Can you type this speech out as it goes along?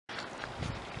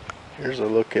Here's a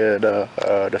look at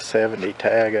the 70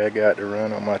 tag I got to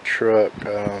run on my truck.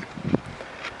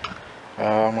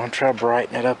 I'm going to try to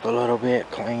brighten it up a little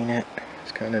bit, clean it.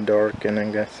 It's kind of dark and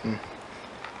then got some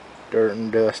dirt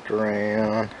and dust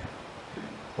around.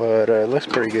 But it looks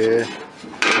pretty good.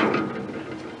 Yeah,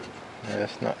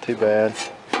 it's not too bad.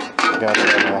 Got it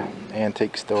at an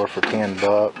antique store for 10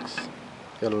 bucks.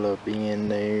 Got a little bin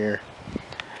there.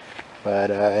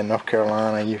 But in North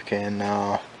Carolina you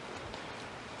can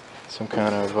some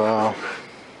kind of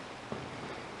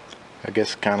I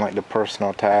guess kind of like the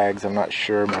personal tags. I'm not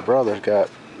sure. My brother's got,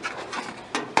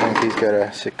 I think he's got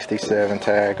a 67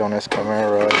 tag on his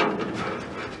Camaro.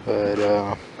 But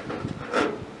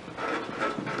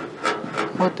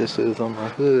what this is on my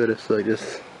hood, it's like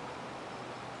this.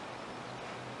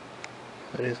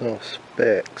 These little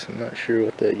specks. I'm not sure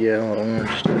what that yellow and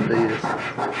orange stuff is.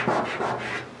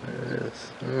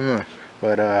 I don't know.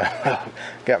 But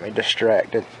got me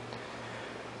distracted.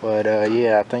 But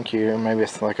yeah, I think maybe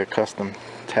it's like a custom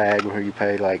tag where you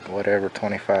pay like whatever,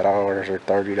 $25 or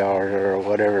 $30 or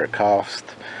whatever it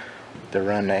costs to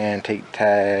run the antique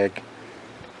tag.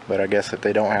 But I guess if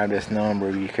they don't have this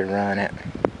number, you can run it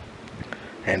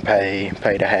and pay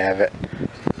to have it.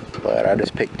 But I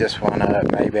just picked this one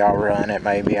up. Maybe I'll run it,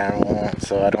 maybe I won't,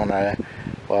 so I don't know.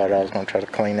 But I was gonna try to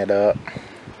clean it up.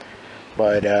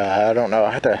 But I don't know.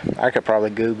 I could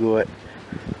probably Google it,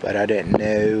 but I didn't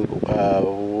know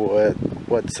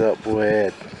what's up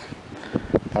with.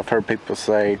 I've heard people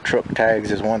say truck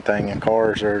tags is one thing and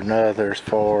cars are another, as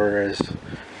far as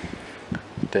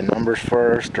the numbers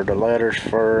first or the letters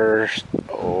first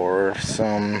or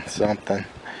something.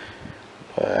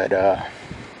 But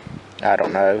I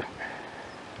don't know.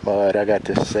 But I got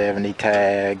this 70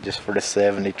 tag just for the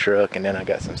 70 truck, and then I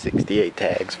got some 68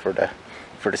 tags for the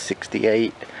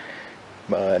 68.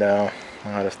 But I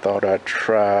just thought I'd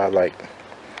try like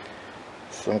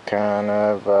some kind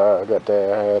of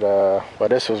well,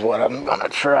 this was what I'm gonna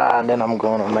try, and then I'm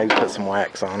gonna maybe put some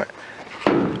wax on it.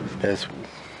 This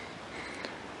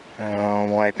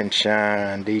wipe and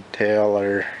shine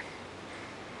detailer,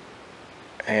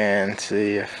 and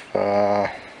see if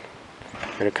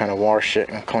it'll kind of wash it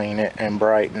and clean it and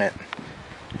brighten it.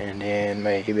 And then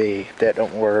maybe if that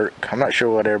don't work, I'm not sure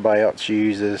what everybody else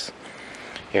uses.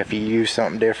 If you use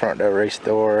something different to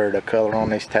restore the color on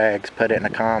these tags, put it in the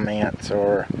comments,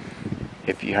 or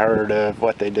if you heard of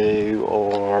what they do,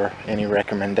 or any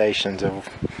recommendations of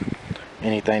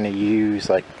anything to use,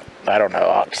 like, I don't know,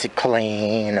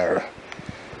 OxyClean, or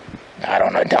I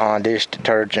don't know, Dawn dish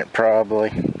detergent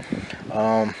probably.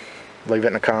 Leave it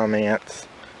in the comments.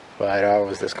 But I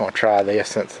was just going to try this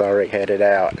since I already had it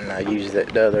out and I used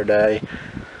it the other day.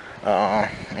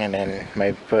 And then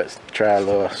maybe try a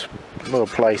little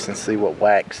place and see what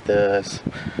wax does.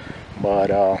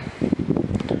 But I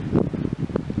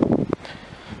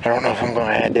don't know if I'm going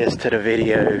to add this to the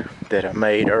video that I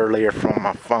made earlier from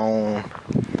my phone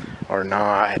or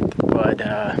not. But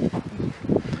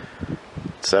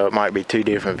so it might be two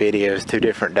different videos, 2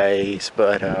 different days.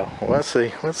 But let's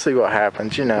see what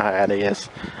happens. You know how it is.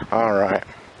 Alright,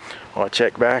 I'll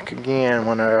check back again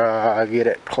when I get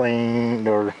it cleaned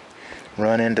or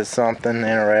run into something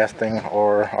interesting,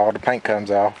 or all the paint comes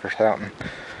off or something.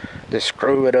 Just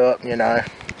screw it up, you know.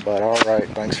 But alright,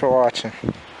 thanks for watching.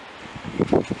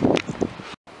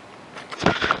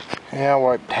 Yeah, I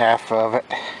wiped half of it.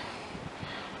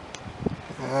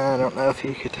 I don't know if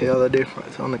you could tell the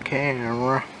difference on the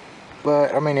camera,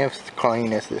 but I mean, it was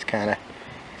clean. It's just kind of,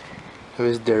 it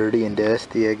was dirty and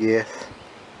dusty, I guess.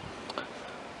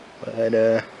 But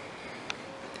yeah,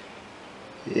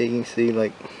 you can see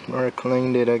like where I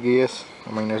cleaned it, I guess.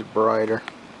 I mean, it's brighter,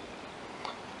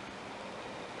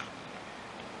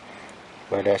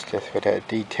 but that's just with that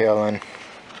detailing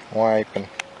wipe and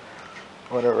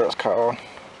whatever it's called.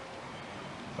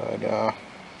 But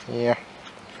yeah,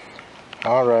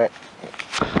 alright,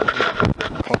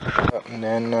 and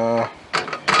then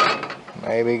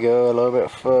maybe go a little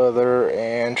bit further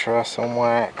and try some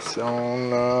wax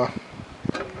on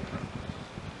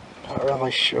not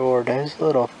really sure. Those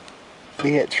little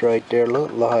bits right there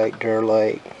look like they're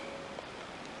like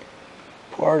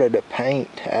part of the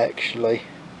paint, actually.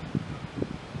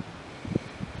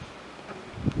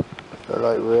 They're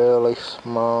like really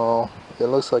small. It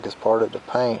looks like it's part of the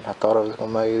paint. I thought I was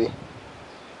gonna maybe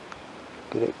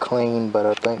get it clean, but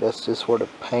I think that's just where the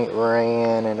paint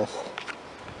ran, and it's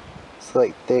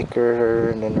like thicker,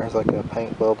 and then there's like a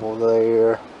paint bubble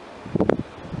there.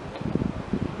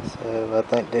 So I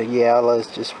think the yellow is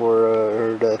just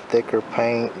where the thicker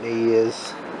paint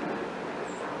is.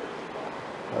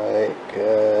 Like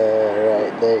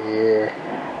right there.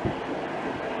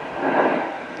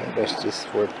 I think that's just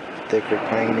where thicker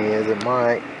paint is. It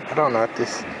might, I don't know if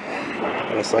this,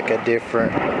 it's like a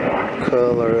different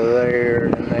color there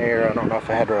and there. I don't know if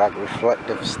I had like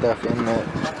reflective stuff in it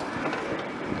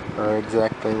or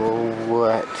exactly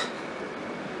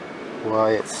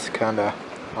why it's kind of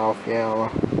off yellow.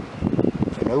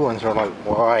 The new ones are like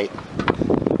white,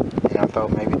 and I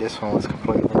thought maybe this one was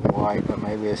completely white, but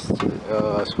maybe it's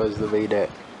supposed to be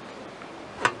that,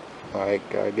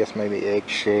 like, I guess maybe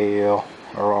eggshell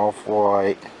or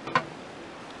off-white.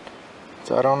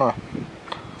 So I don't know,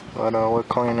 but we'll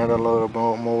clean it a little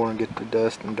bit more and get the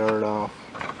dust and dirt off,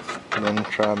 and then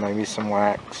try maybe some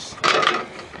wax.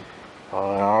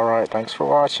 Alright, thanks for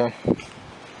watching.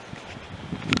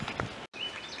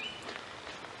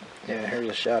 Yeah, here's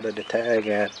a shot of the tag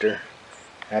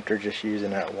after just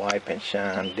using that wipe and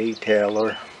shine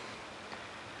detailer.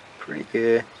 Pretty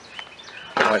good.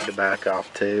 I like the back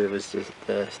off too. It was just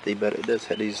dusty, but it does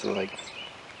have these like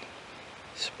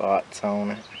spots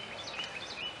on it.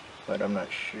 But I'm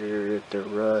not sure if they're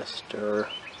rust or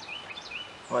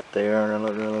what they are. They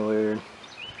look really weird.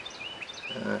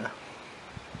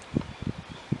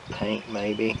 Paint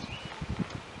maybe,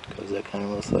 because that kind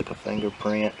of looks like a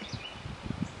fingerprint.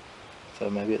 So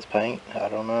maybe it's paint. I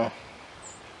don't know.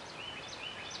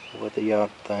 What do y'all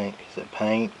think? Is it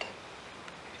paint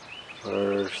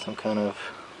or some kind of?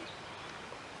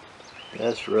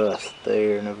 That's rust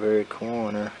there in the very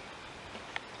corner.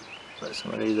 But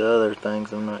some of these other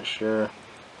things, I'm not sure.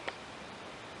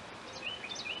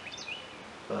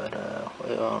 But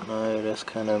we don't know. That's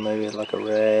kind of maybe like a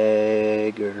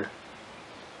rag, or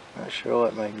not sure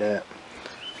what made that.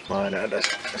 But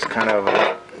that's kind of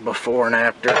a before and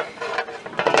after.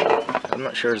 I'm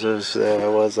not sure if this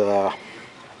was a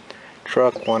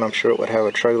truck one. I'm sure it would have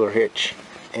a trailer hitch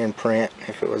imprint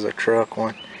if it was a truck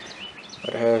one.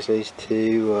 But it has these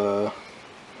two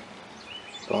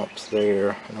bumps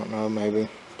there. I don't know, maybe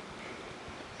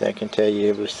that can tell you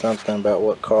it was something about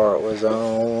what car it was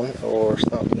on, or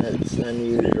something that's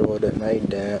unusual that made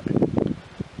that.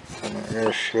 I'm not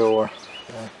really sure.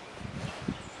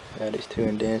 Got these two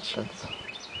indentions.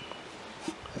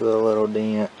 There's a little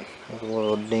dent. There's a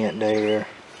little dent there.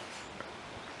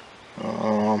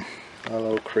 A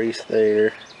little crease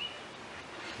there.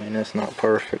 I mean, that's not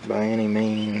perfect by any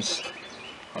means.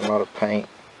 A lot of paint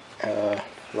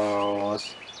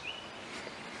flaws.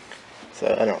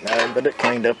 So I don't know, but it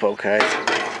cleaned up okay.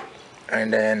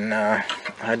 And then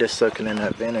I just soaked it in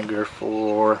that vinegar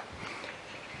for,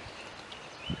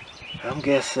 I'm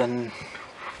guessing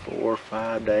 4 or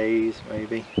 5 days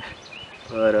maybe.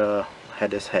 But I had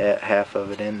this half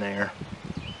of it in there.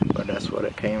 But that's what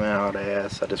it came out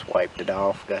as. I just wiped it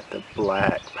off, got the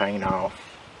black paint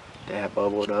off. That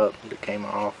bubbled up, it came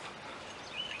off.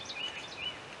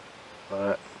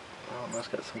 But I don't know, it's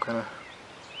got some kind of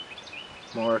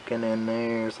marking in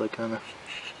there. It's like kind of,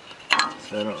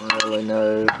 so I don't really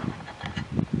know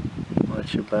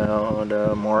much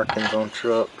about markings on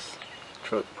truck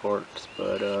parts,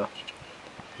 but you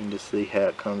can just see how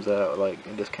it comes out. Like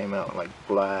it just came out like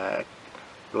black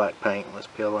paint was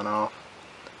peeling off.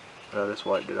 But I just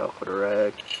wiped it off with a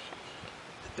rag.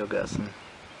 Still got some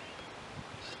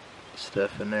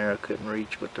stuff in there I couldn't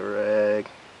reach with the rag.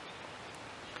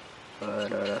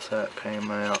 But that's how it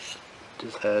came out.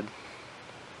 Just had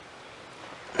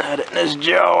it in this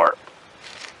jar.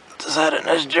 Just had it in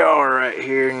this jar right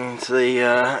here, and you can see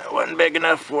it wasn't big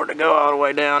enough for it to go all the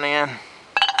way down in.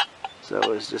 So it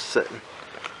was just sitting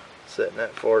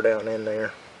that far down in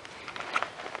there.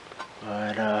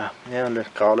 But yeah, I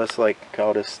just call this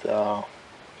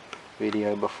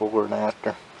video before and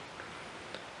after.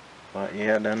 But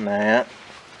yeah, done that.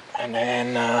 And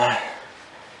then I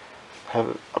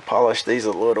polished these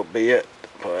a little bit,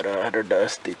 but they're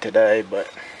dusty today.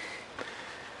 But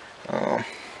they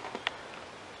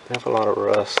have a lot of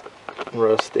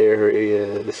rust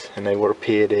areas, and they were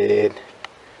pitted.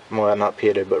 Well, not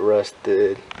pitted, but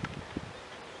rusted.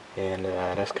 And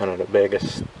that's kind of the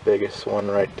biggest one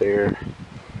right there.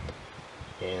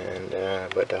 And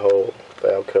but the whole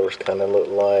valve covers kind of look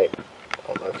like, I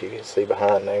don't know if you can see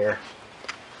behind there,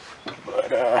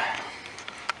 but I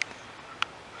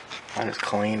just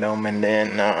cleaned them, and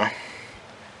then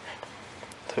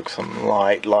took some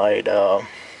light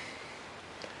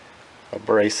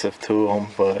abrasive to them,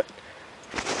 but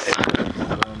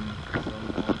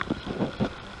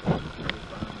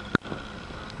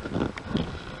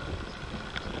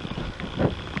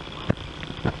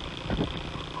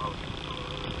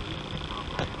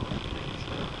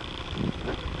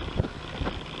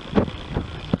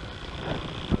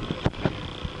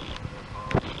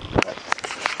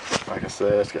like I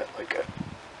said, it's got like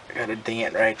I got got a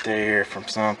dent right there from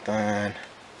something, and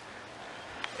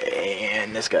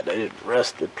it's got the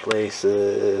rusted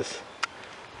places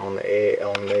on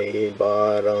the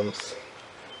bottoms.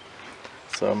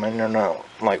 So I mean, they're not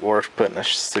like worth putting a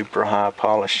super high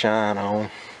polish shine on.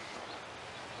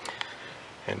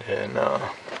 And then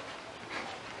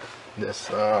this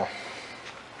got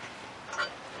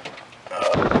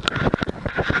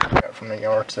from the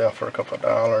yard sale for a couple of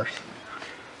dollars.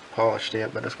 Polished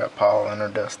it, but it's got pollen or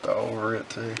dust all over it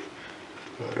too.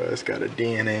 But it's got a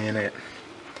dent in it,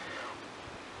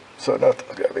 so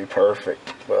nothing's gotta be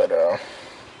perfect. But yeah,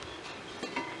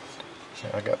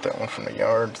 I got that one from the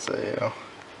yard sale,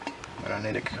 but I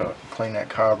need to clean that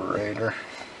carburetor.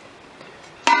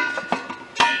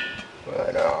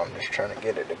 But I'm just trying to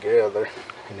get it together,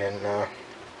 and then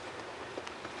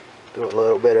do a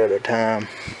little bit at a time.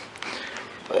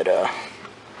 But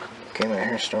came in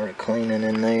here and started cleaning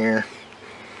in there,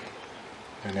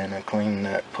 and then I cleaned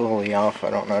that pulley off. I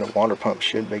don't know, the water pump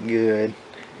should be good,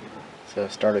 so I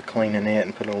started cleaning it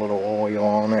and put a little oil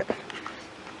on it.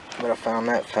 But I found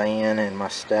that fan in my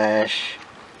stash,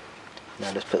 and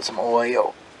I just put some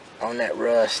oil on that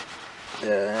rust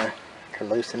to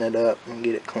loosen it up and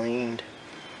get it cleaned.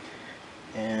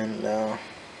 And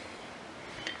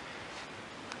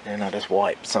then I just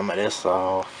wiped some of this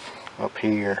off up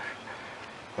here.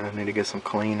 But I need to get some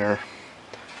cleaner.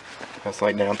 That's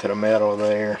like down to the metal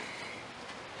there.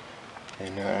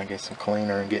 And get some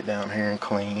cleaner and get down here and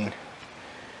clean.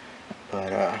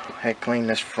 But I had cleaned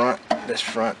this front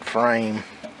frame.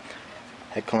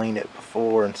 Had cleaned it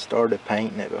before and started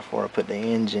painting it before I put the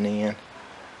engine in.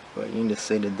 But you can just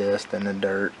see the dust and the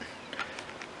dirt.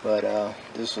 But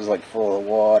this was like full of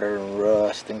water and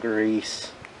rust and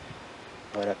grease.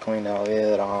 But I cleaned all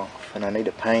it off, and I need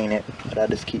to paint it, but I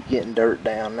just keep getting dirt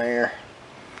down there.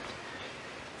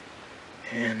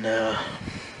 And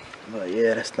but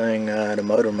yeah, this thing, the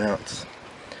motor mounts,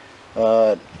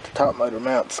 the top motor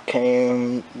mounts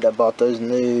came, I bought those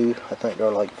new. I think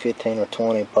they're like 15 or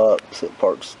 20 bucks at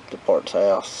the parts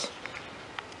house.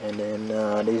 And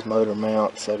then these motor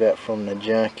mounts I got from the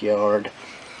junkyard.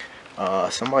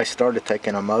 Somebody started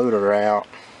taking a motor out,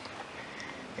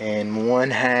 and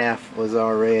one half was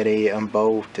already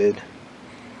unbolted,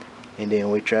 and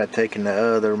then we tried taking the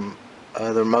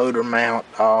other motor mount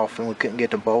off, and we couldn't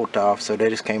get the bolt off, so they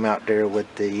just came out there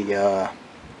with the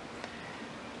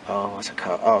what's it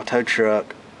called? Oh, tow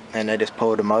truck, and they just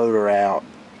pulled the motor out,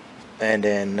 and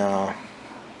then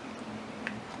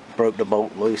broke the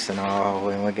bolt loose and all,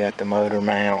 and we got the motor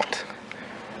mount.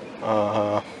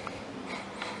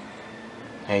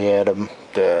 Yeah,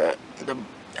 the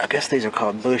I guess these are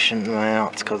called bushing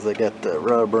mounts because they got the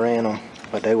rubber in them,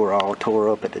 but they were all tore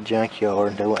up at the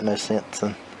junkyard. There wasn't no sense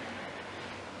in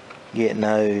getting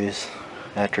those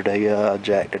after they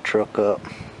jacked the truck up.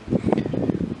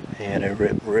 Yeah, they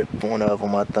ripped one of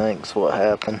them, I think, is what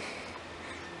happened.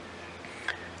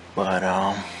 But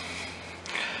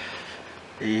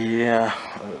yeah,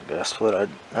 that's what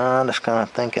I'm just kind of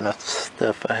thinking of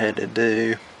stuff I had to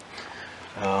do.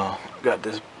 Got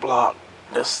this block,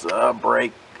 this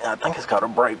brake, I think it's called a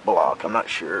brake block, I'm not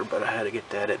sure, but I had to get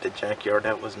that at the junkyard.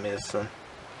 That was missing.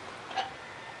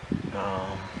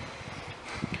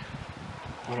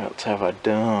 What else have I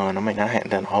done? I mean, I hadn't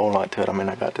done a whole lot to it. I mean,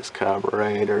 I got this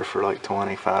carburetor for like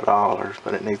 $25,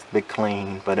 but it needs to be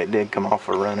cleaned. But it did come off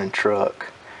a running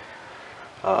truck.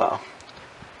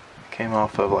 Came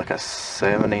off of like a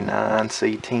 79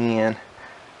 C10.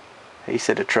 He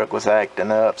said the truck was acting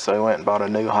up, so he went and bought a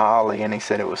new Holly, and he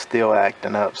said it was still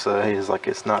acting up, so he was like,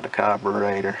 it's not the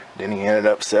carburetor. Then he ended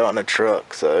up selling the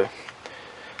truck. So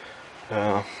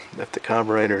if the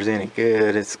carburetor's any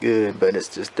good, it's good, but it's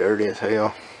just dirty as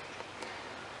hell.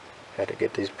 Had to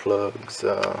get these plugs,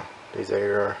 these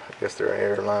I guess they're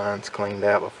air lines, cleaned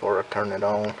out before I turn it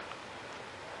on.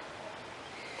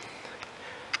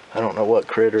 I don't know what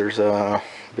critters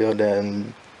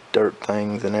building dirt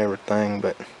things and everything,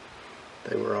 but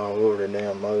they were all over the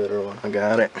damn motor when I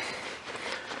got it.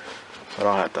 But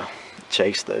I'll have to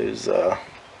chase those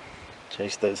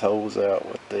holes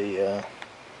out with the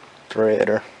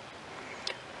threader.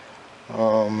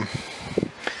 I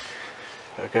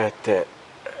got that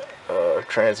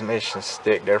transmission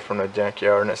stick there from the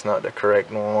junkyard, and it's not the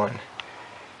correct one.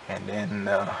 And then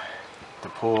the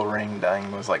pull ring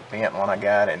thing was like bent when I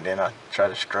got it, and then I tried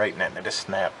to straighten it and it just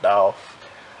snapped off.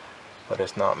 But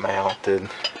it's not mounted.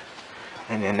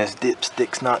 And then this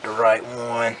dipstick's not the right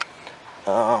one.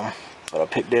 But I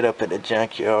picked it up at the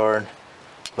junkyard.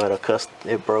 But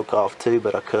it broke off too,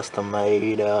 but I custom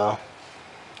made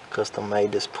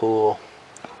this pull,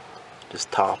 this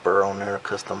topper on there,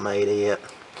 custom made it.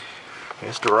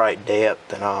 it's the right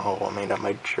depth and all. I mean, I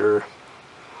made sure,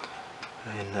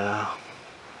 and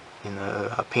you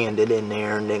know, I pinned it in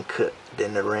there and then cut.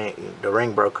 Then the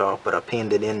ring broke off, but I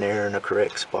pinned it in there in the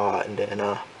correct spot, and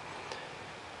then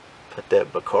put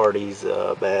that Bacardi's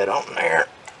bat on there.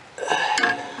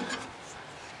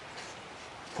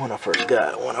 When I first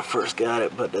got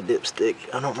it, but the dipstick,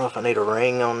 I don't know if I need a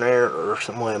ring on there or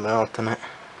some way of mounting it.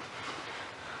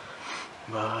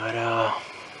 But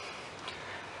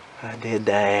I did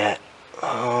that.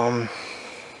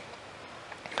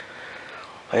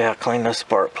 Yeah, I cleaned those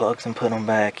spark plugs and put them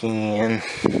back in.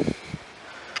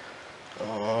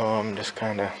 Just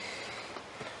kind of,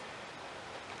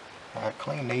 I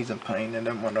cleaned these and painted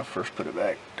them when I first put it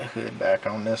back, the hood back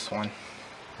on this one.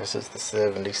 This is the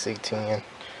 70 C10.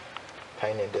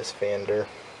 Painted this fender.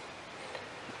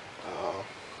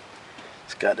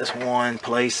 It's got this one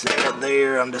place in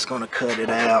there. I'm just going to cut it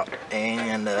out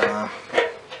and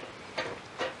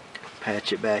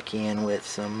patch it back in with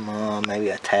some maybe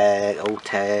a tag, old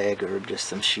tag, or just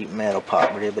some sheet metal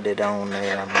pop riveted on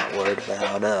there. I'm not worried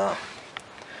about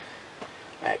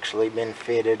actually been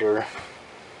fitted, or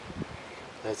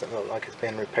doesn't look like it's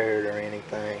been repaired or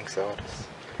anything, so I'll just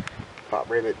pop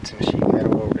rivet some sheet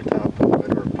metal over the top of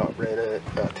it, or pop rivet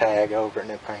tag over it and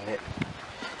then paint it.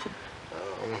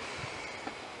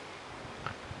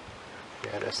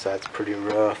 Yeah, this side's pretty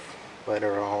rough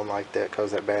later on like that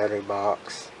because that battery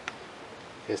box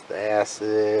is the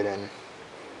acid and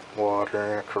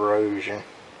water and corrosion.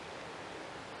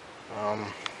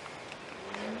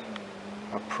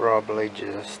 I'll probably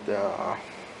just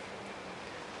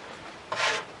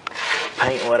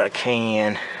paint what I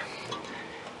can,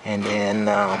 and then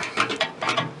a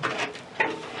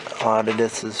lot of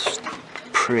this is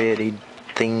pretty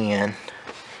thin,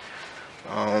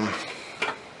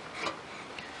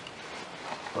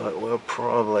 but we'll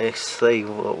probably save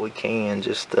what we can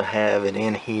just to have it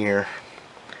in here,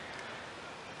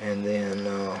 and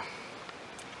then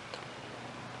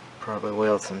probably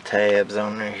weld some tabs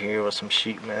on there here with some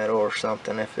sheet metal or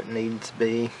something if it needs to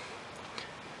be.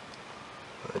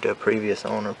 But the previous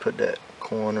owner put that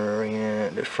corner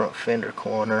in, the front fender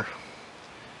corner.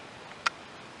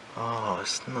 Oh,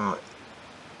 it's not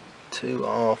too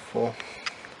awful.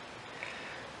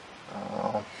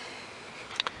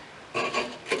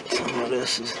 Some of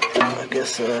this is, I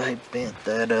guess I bent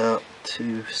that up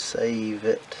to save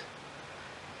it.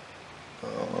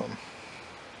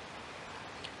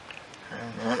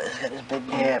 And it's got this big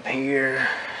gap here.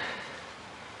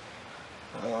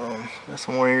 Got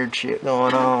some weird shit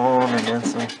going on, and then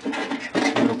some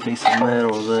little piece of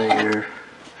metal there.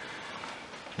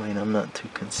 I mean, I'm not too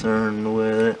concerned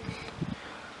with it.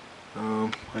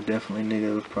 I definitely need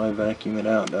to probably vacuum it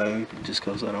out though, just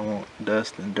because I don't want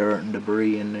dust and dirt and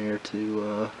debris in there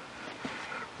to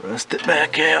rust it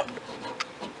back out.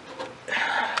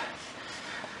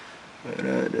 But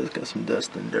it does got some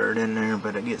dust and dirt in there,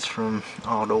 but it gets from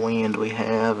all the wind we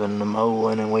have and the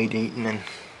mowing and weed eating and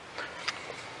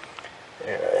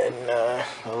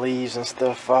the leaves and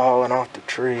stuff falling off the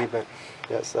tree. But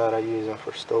that side I use them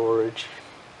for storage.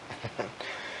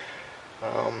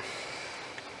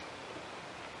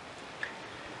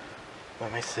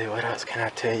 Let me see, what else can I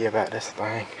tell you about this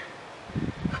thing?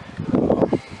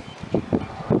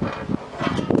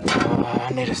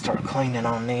 I need to start cleaning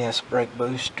on this brake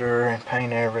booster and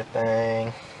paint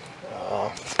everything.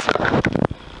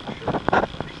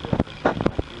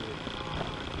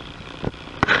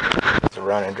 It's a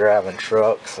running driving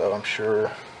truck, so I'm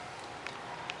sure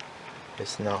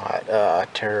it's not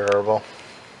terrible.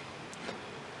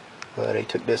 But he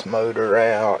took this motor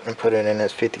out and put it in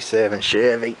his 57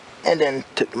 Chevy, and then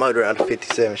took the motor out of the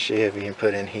 57 Chevy and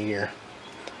put in here.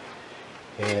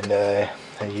 And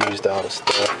he used all the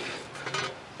stuff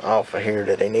off of here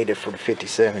that they needed for the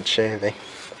 57 Chevy.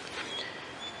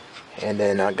 And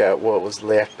then I got what was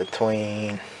left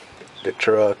between the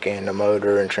truck and the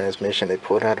motor and transmission. They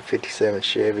pulled out a 57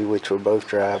 Chevy, which were both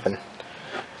driving,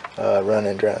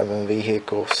 running driving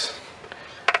vehicles.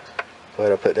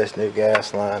 But I put this new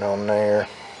gas line on there.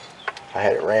 I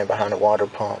had it ran behind the water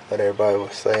pump, but everybody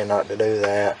was saying not to do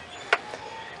that.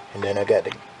 And then I got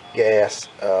the gas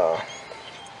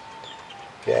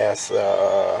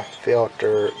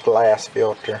filter, glass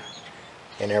filter,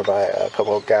 and everybody, a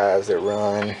couple of guys that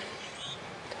run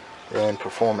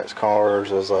performance cars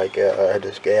was like,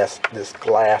 this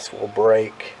glass will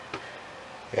break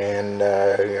and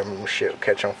shit will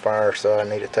catch on fire, so I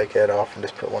need to take that off and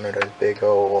just put one of those big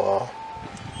old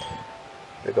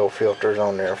filters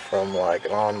on there from like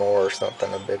lawnmower or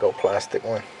something, a big old plastic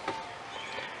one.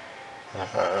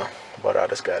 But I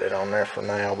just got it on there for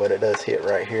now, but it does hit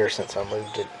right here since I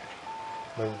moved it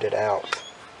moved it out,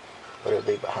 but it'll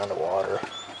be behind the water,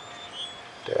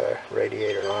 the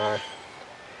radiator line.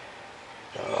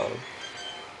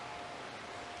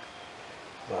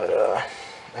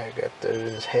 I got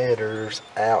those headers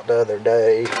out the other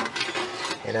day,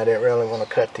 and I didn't really want to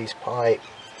cut these pipe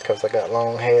because I got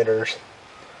long headers,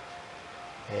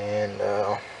 and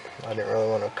I didn't really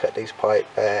want to cut these pipe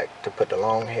back to put the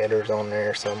long headers on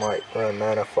there, so I might run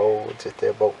manifolds if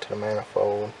they'll bolt to the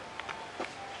manifold.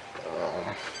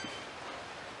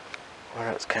 What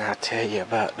else can I tell you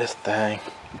about this thing?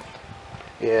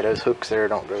 Yeah, those hooks there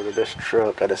don't go to this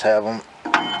truck. I just have them.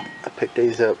 I picked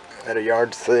these up at a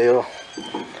yard sale,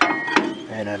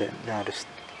 and I just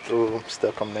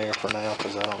stuck them there for now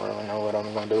because I don't really know what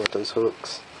I'm going to do with those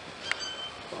hooks.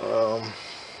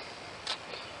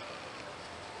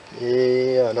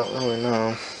 Yeah, I don't really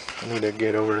know. I need to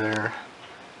get over there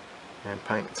and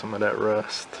paint some of that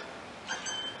rust.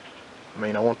 I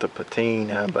mean, I want the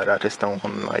patina, but I just don't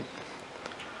want like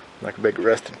a big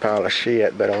rusted pile of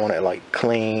shit, but I want it like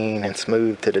clean and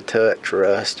smooth to the touch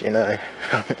rust, you know.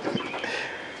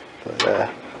 But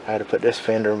I had to put this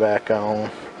fender back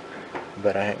on,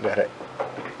 but I ain't got it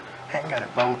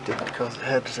bolted because it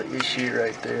has an issue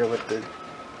right there with the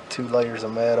 2 layers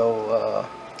of metal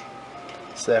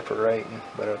separating.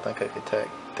 But I think I could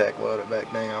tack weld it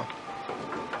back down,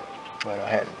 but I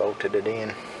hadn't bolted it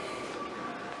in.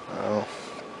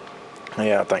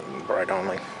 Yeah, I think right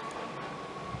only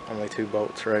 2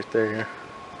 bolts right there.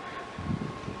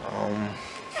 I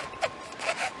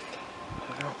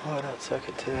don't know what else I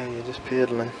could tell you. Just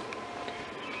piddling.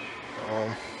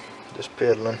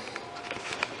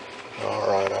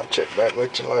 Alright, I'll check back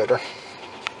with you later.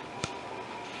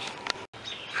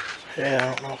 Yeah, I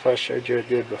don't know if I showed you a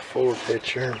good before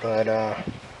picture, but I've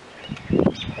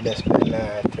just been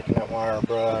taking that wire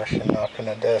brush and knocking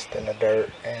the dust and the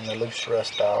dirt and the loose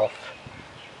rust off.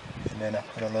 And then I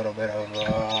put a little bit of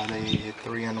the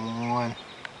 3-in-1,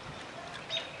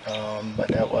 but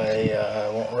that way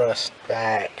it won't rust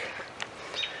back.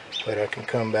 But I can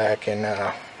come back and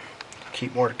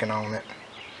keep working on it,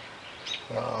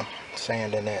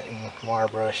 sanding it and wire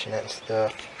brushing it and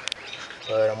stuff.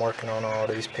 But I'm working on all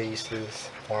these pieces,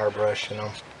 wire brushing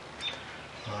them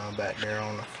back there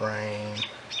on the frame,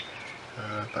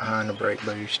 behind the brake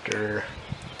booster.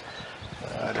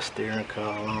 The steering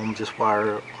column, just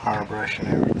wire brushing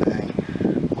everything.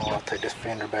 I'll take this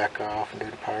fender back off and do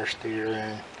the power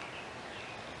steering,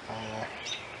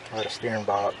 or the steering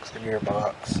box, the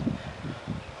gearbox,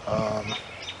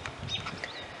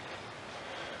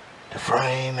 the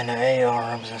frame and the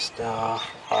A-arms and stuff,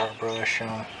 wire brush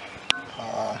them.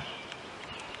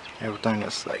 Everything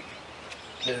that's like,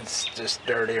 it's just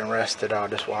dirty and rusted, I'll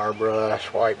just wire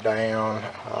brush, wipe down.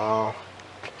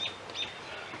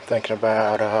 Thinking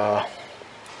about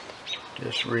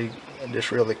just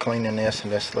really cleaning this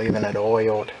and just leaving it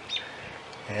oiled,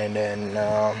 and then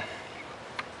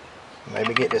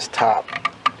maybe get this top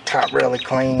really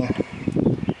clean,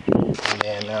 and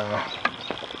then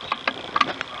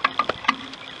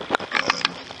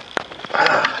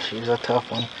she's a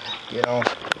tough one, you know,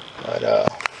 but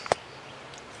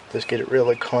just get it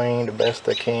really clean the best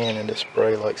I can, and just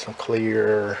spray some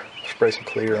clear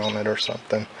on it or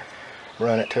something.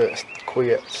 Run it till it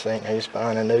quits. Ain't no use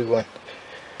buying a new one.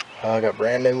 I got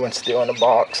brand new ones still in the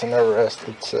box and they're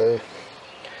rusted, so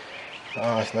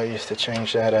it's no use to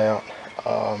change that out.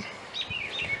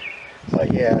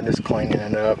 But yeah, just cleaning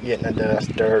it up, getting the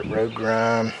dust, dirt, road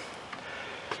grime,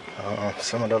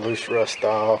 some of the loose rust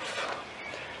off,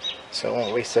 so it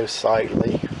won't be so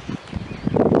sightly.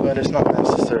 But it's not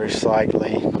necessarily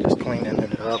sightly, just cleaning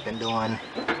it up and doing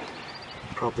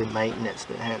probably maintenance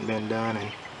that hadn't been done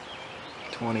in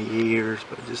 20 years,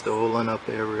 but just oiling up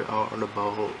all the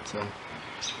bolts and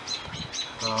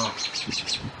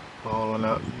oiling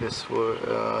up this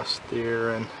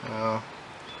steering. I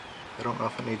don't know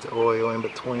if it needs oil in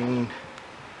between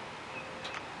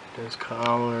those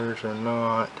collars or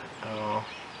not.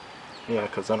 Yeah,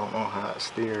 because I don't know how it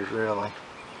steers really.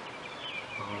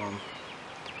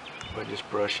 But just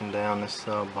brushing down this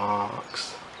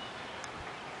box,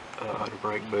 the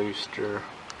brake booster,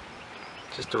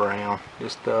 just around,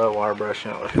 just wire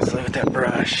brushing it with that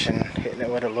brush and hitting it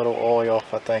with a little oil.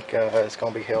 I think it's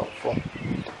going to be helpful.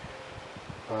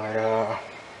 But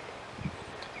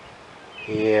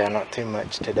yeah, not too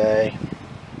much today.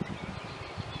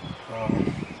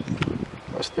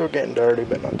 It's still getting dirty,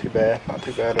 but not too bad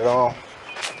at all.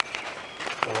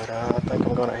 But I think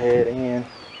I'm going to head in.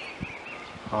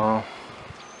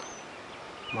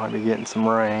 Might be getting some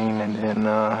rain, and then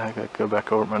I gotta go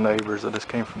back over to my neighbors. I just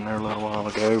came from there a little while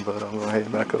ago, but I'm gonna head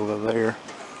back over there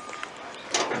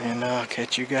And I'll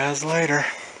catch you guys later.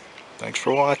 Thanks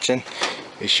for watching.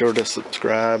 Be sure to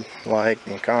subscribe, like,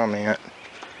 and comment.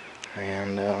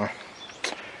 And I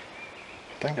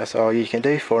think that's all you can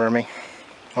do for me.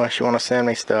 Unless you want to send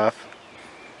me stuff.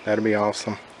 That'd be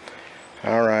awesome.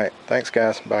 Alright, thanks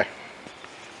guys. Bye.